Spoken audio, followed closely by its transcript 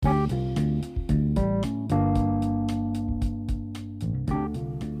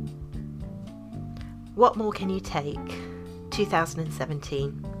What more can you take?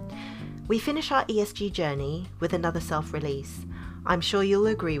 2017. We finish our ESG journey with another self-release. I'm sure you'll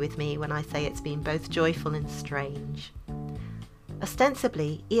agree with me when I say it's been both joyful and strange.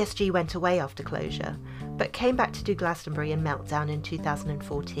 Ostensibly, ESG went away after closure, but came back to do Glastonbury and Meltdown in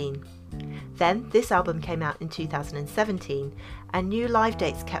 2014. Then, this album came out in 2017, and new live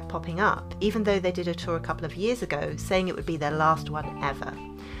dates kept popping up, even though they did a tour a couple of years ago, saying it would be their last one ever.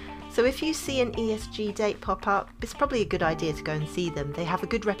 So if you see an ESG date pop up, it's probably a good idea to go and see them. They have a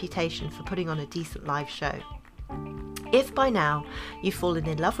good reputation for putting on a decent live show. If by now you've fallen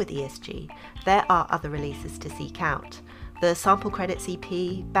in love with ESG, there are other releases to seek out. The Sample Credits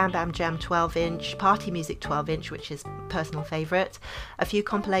EP, Bam Bam Jam 12-inch, Party Music 12-inch, which is personal favourite, a few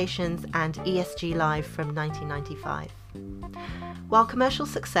compilations, and ESG Live from 1995. While commercial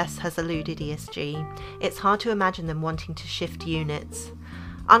success has eluded ESG, it's hard to imagine them wanting to shift units.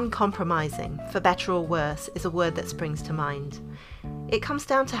 Uncompromising, for better or worse, is a word that springs to mind. It comes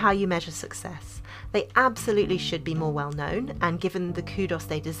down to how you measure success. They absolutely should be more well known and given the kudos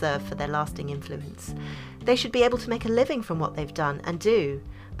they deserve for their lasting influence. They should be able to make a living from what they've done and do.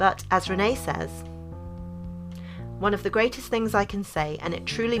 But as Renee says, one of the greatest things I can say, and it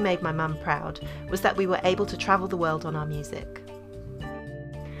truly made my mum proud, was that we were able to travel the world on our music.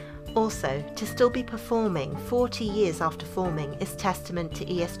 Also, to still be performing 40 years after forming is testament to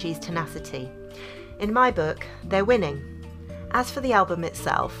ESG's tenacity. In my book, they're winning. As for the album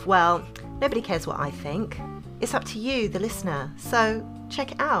itself, well, nobody cares what I think. It's up to you, the listener, so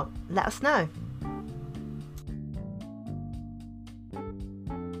check it out, let us know.